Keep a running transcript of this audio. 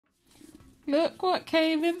Look what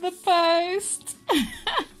came in the post.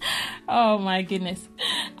 Oh my goodness.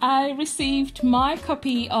 I received my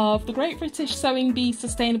copy of the Great British Sewing Bee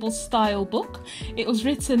Sustainable Style book. It was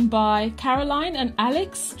written by Caroline and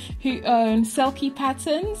Alex, who own Selkie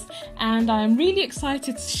Patterns, and I'm really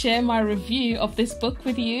excited to share my review of this book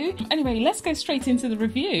with you. Anyway, let's go straight into the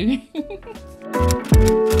review.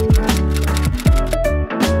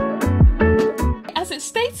 As it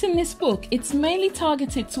states in this book, it's mainly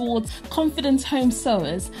targeted towards confident home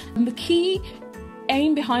sewers, and the key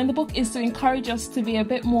aim behind the book is to encourage us to be a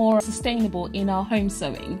bit more sustainable in our home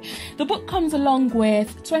sewing. The book comes along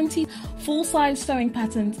with 20 full-size sewing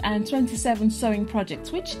patterns and 27 sewing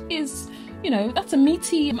projects, which is, you know, that's a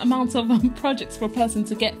meaty amount of projects for a person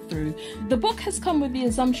to get through. The book has come with the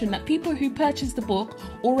assumption that people who purchase the book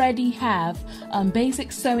already have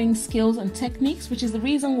basic sewing skills and techniques, which is the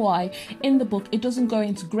reason why in the book it doesn't go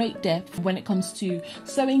into great depth when it comes to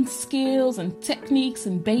sewing skills and techniques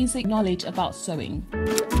and basic knowledge about sewing.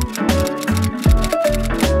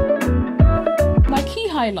 My key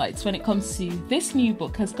highlights when it comes to this new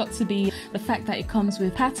book has got to be the fact that it comes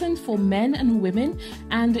with patterns for men and women,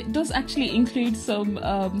 and it does actually include some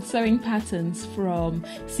sewing patterns from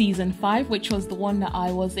season 5, which was the one that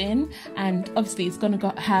I was in, and obviously it's going to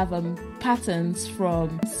have patterns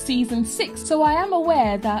from season 6. So I am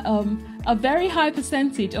aware that a very high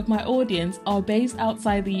percentage of my audience are based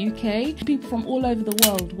outside the UK. People from all over the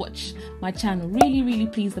world watch my channel. Really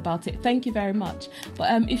pleased about it. Thank you very much.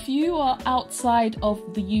 But if you are outside of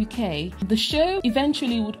the UK, the show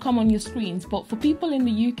eventually would come on your screens. But for people in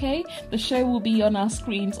the UK, the show will be on our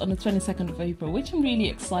screens on the 22nd of April, which I'm really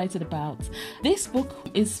excited about. This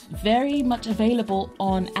book is very much available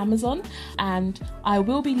on Amazon, and I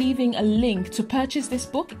will be leaving a link to purchase this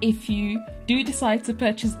book if you do decide to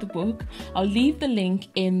purchase the book. I'll leave the link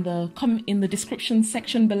in the description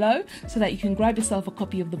section below so that you can grab yourself a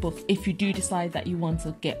copy of the book if you do decide that you want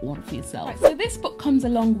to get one for yourself. Right, so this book comes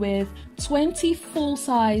along with 20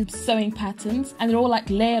 full-size sewing patterns, and they're all like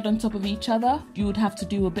layered on top of each other. You would have to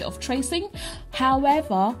do a bit of tracing.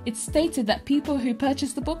 However, it's stated that people who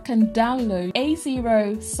purchase the book can download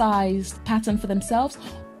A0 sized pattern for themselves,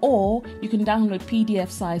 or you can download PDF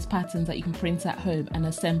size patterns that you can print at home and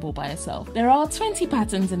assemble by yourself. There are 20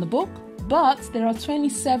 patterns in the book, but there are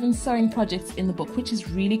 27 sewing projects in the book, which is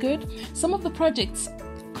really good. Some of the projects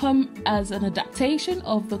come as an adaptation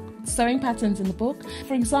of the sewing patterns in the book.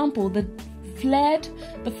 For example, the flared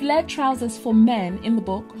trousers for men in the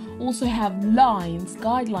book also have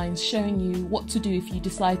guidelines showing you what to do if you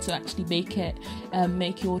decide to actually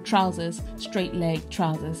make your trousers straight leg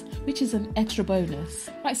trousers, which is an extra bonus.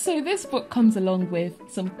 Right, so this book comes along with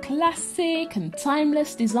some classic and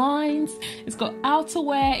timeless designs. It's got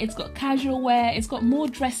outerwear, it's got casual wear, it's got more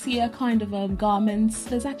dressier kind of garments.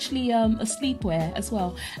 There's actually a sleepwear as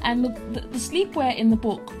well, and the sleepwear in the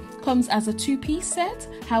book comes as a 2-piece set.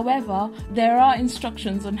 However, there are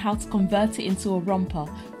instructions on how to convert it into a romper.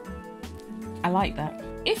 I like that.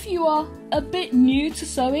 If you are a bit new to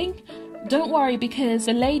sewing, don't worry, because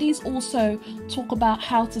the ladies also talk about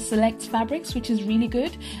how to select fabrics, which is really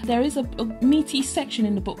good. There is a meaty section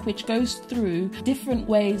in the book which goes through different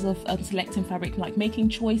ways of selecting fabric, like making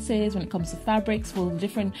choices when it comes to fabrics for the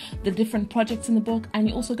different projects in the book, and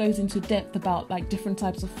it also goes into depth about like different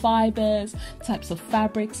types of fibers, types of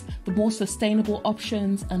fabrics, the more sustainable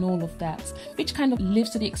options, and all of that, which kind of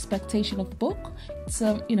lives to the expectation of the book.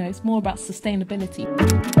 So, you know, it's more about sustainability.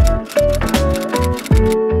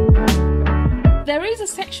 There is a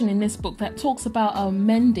section in this book that talks about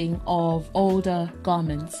mending of older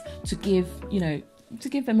garments to give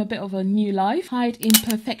them a bit of a new life, hide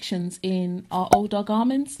imperfections in our older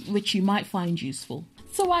garments, which you might find useful.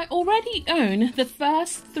 So I already own the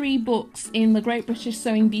first 3 books in the Great British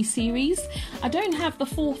Sewing Bee series. I don't have the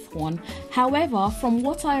 4th one. However, from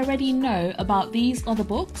what I already know about these other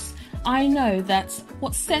books, I know that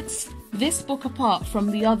what sets this book apart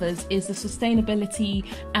from the others is the sustainability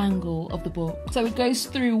angle of the book. So it goes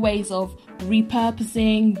through ways of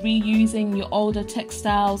repurposing, reusing your older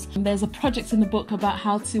textiles. And there's a project in the book about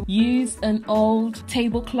how to use an old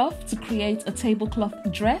tablecloth to create a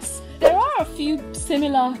tablecloth dress. There are a few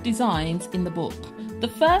similar designs in the book. The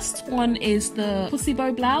first one is the pussy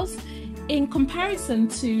bow blouse. In comparison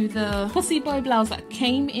to the pussy bow blouse that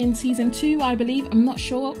came in season 2, I believe, I'm not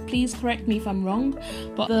sure, please correct me if I'm wrong,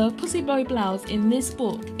 but the pussy bow blouse in this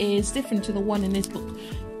book is different to the one in this book,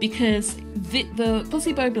 because the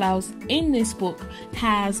pussy bow blouse in this book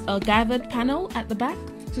has a gathered panel at the back,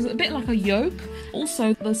 so it's a bit like a yoke.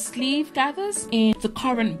 Also, the sleeve gathers in the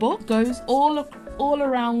current book goes all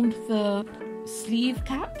around the sleeve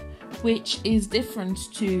cap, which is different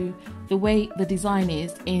to the way the design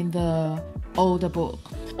is in the older book.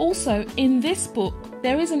 Also, in this book,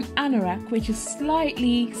 there is an anorak which is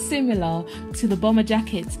slightly similar to the bomber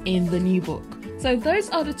jackets in the new book. So those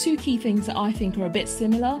are the two key things that I think are a bit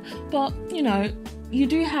similar, but you know, you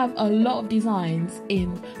do have a lot of designs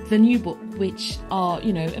in the new book which are,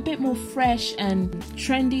 you know, a bit more fresh and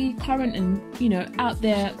trendy, current, and, you know, out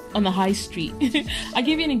there on the high street. I'll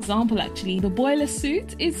give you an example actually. The boiler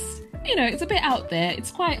suit is, you know, it's a bit out there.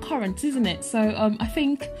 It's quite current, isn't it? So I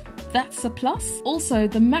think that's a plus. Also,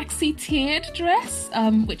 the maxi tiered dress,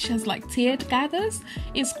 which has like tiered gathers,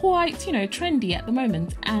 is quite, you know, trendy at the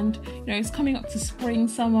moment, and you know, it's coming up to spring,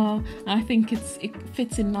 summer, and I think it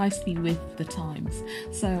fits in nicely with the times.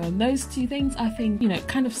 So those two things, I think, you know,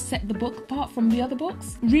 kind of set the book apart from the other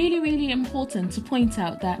books. Really, really important to point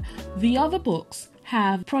out that the other books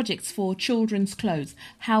have projects for children's clothes.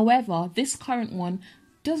 However, this current one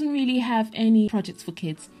doesn't really have any projects for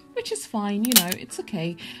kids, which is fine, you know, it's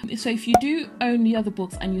okay. So if you do own the other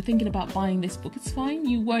books and you're thinking about buying this book, it's fine.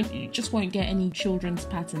 You just won't get any children's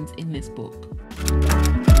patterns in this book.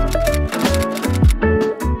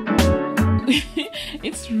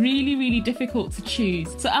 It's really, really difficult to choose.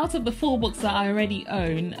 So out of the 4 books that I already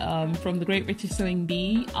own from the Great British Sewing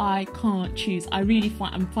Bee, I can't choose.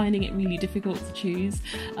 I'm finding it really difficult to choose.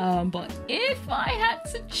 But if I had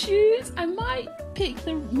to choose, I might pick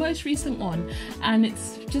the most recent one, and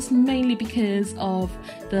it's just mainly because of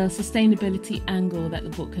the sustainability angle that the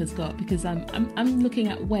book has got, because I'm looking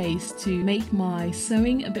at ways to make my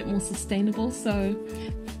sewing a bit more sustainable. So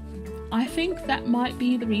I think that might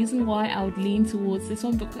be the reason why I would lean towards this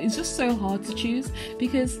one, but it's just so hard to choose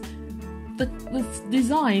because the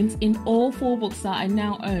designs in all 4 books that I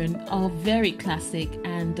now own are very classic,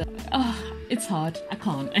 and it's hard. I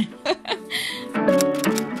can't.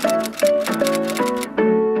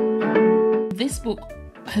 This book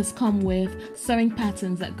has come with sewing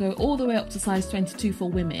patterns that go all the way up to size 22 for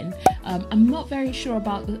women. I'm not very sure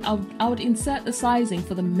about I would insert the sizing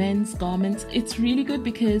for the men's garments. It's really good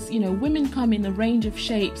because, you know, women come in a range of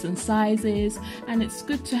shapes and sizes, and it's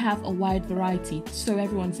good to have a wide variety so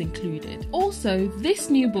everyone's included. Also, this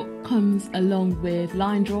new book comes along with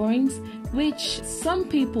line drawings, which some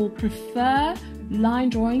people prefer line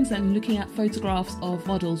drawings and looking at photographs of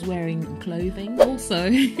models wearing clothing.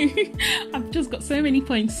 Also, I've just got so many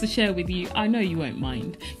points to share with you. I know you won't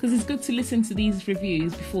mind, because it's good to listen to these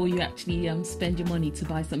reviews before you actually spend your money to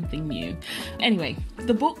buy something new. Anyway,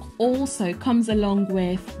 the book also comes along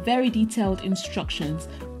with very detailed instructions,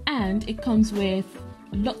 and it comes with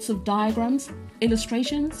lots of diagrams,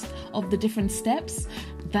 illustrations of the different steps.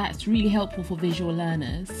 That's really helpful for visual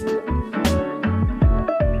learners.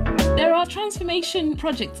 There are transformation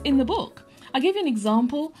projects in the book. I'll give you an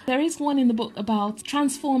example. There is one in the book about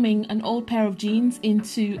transforming an old pair of jeans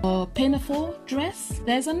into a pinafore dress.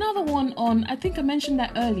 There's another one on, I think I mentioned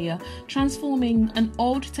that earlier, transforming an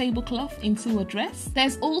old tablecloth into a dress.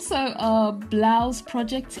 There's also a blouse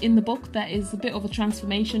project in the book that is a bit of a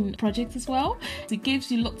transformation project as well. It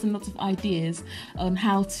gives you lots and lots of ideas on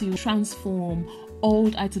how to transform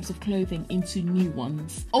old items of clothing into new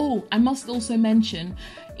ones. Oh, I must also mention,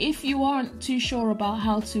 if you aren't too sure about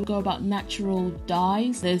how to go about natural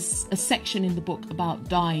dyes, there's a section in the book about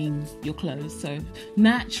dyeing your clothes. So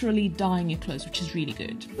naturally dyeing your clothes, which is really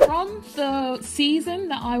good. From the season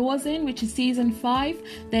that I was in, which is season 5,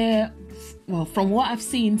 from what I've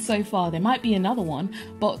seen so far, there might be another one,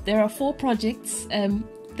 but there are 4 projects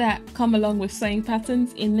that come along with sewing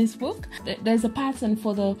patterns in this book. There's a pattern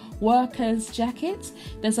for the worker's jacket,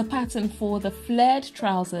 there's a pattern for the flared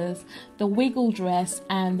trousers, the wiggle dress,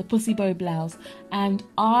 and the pussy bow blouse. And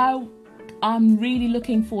I'm really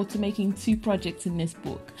looking forward to making 2 projects in this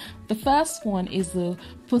book. The first one is the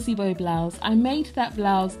pussy bow blouse. I made that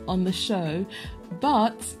blouse on the show,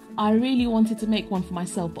 but I really wanted to make one for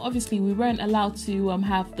myself, but obviously we weren't allowed to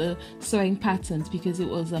have the sewing patterns because it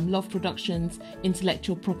was Love Productions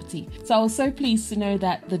intellectual property. So I was so pleased to know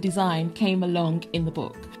that the design came along in the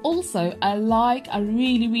book. Also, I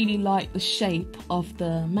really like the shape of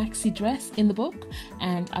the maxi dress in the book,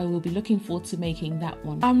 and I will be looking forward to making that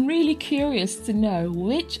one. I'm really curious to know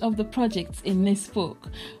which of the projects in this book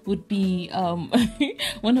would be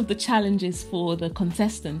one of the challenges for the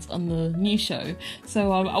contestants on the new show.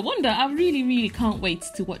 So I really can't wait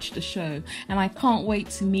to watch the show, and I can't wait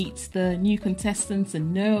to meet the new contestants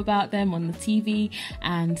and know about them on the TV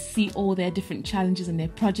and see all their different challenges and their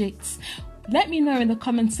projects. Let me know in the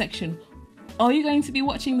comment section Are you going to be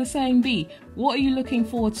watching the sewing bee? What are you looking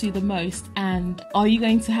forward to the most? And are you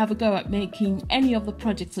going to have a go at making any of the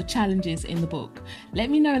projects or challenges in the book? Let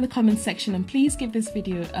me know in the comments section, and please give this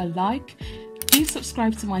video a like. Do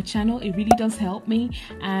subscribe to my channel, it really does help me,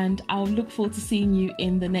 and I'll look forward to seeing you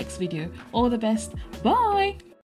in the next video. All the best, bye!